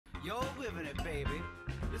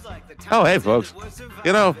Oh, hey, folks.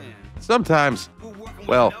 You know, sometimes,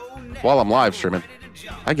 well, while I'm live streaming,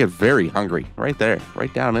 I get very hungry right there,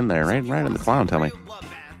 right down in there, right in the clown tummy.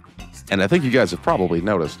 And I think you guys have probably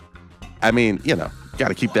noticed. I mean, you know, got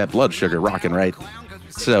to keep that blood sugar rocking, right?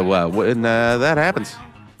 So when that happens,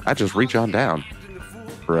 I just reach on down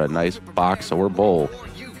for a nice box or bowl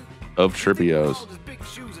of Trippios.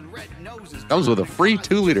 Comes with a free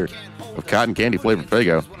 2-liter of cotton candy flavored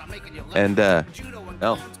Faygo. And,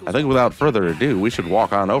 well, I think without further ado, we should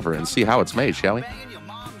walk on over and see how it's made, shall we?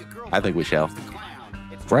 I think we shall.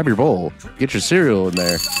 Grab your bowl, get your cereal in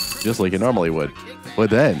there, just like you normally would. But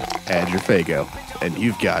then, add your Faygo, and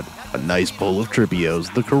you've got a nice bowl of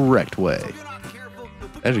Trippios the correct way.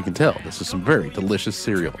 As you can tell, this is some very delicious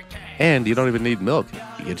cereal. And you don't even need milk,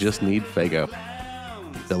 you just need Faygo.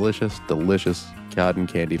 Delicious, delicious cotton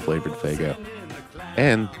candy flavored Faygo.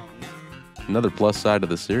 And another plus side of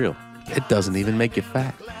the cereal, it doesn't even make you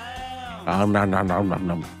fat. Nom, nom, nom, nom, nom,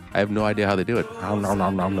 nom. I have no idea how they do it. Nom, nom,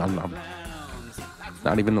 nom, nom, nom, nom.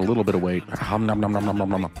 Not even a little bit of weight. Nom, nom, nom, nom, nom, nom,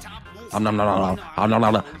 nom. Nom, nom, nom, nom, nom, nom,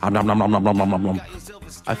 nom, nom, nom, nom, nom, nom, nom, nom.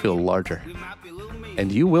 I feel larger.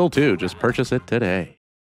 And you will too. Just purchase it today.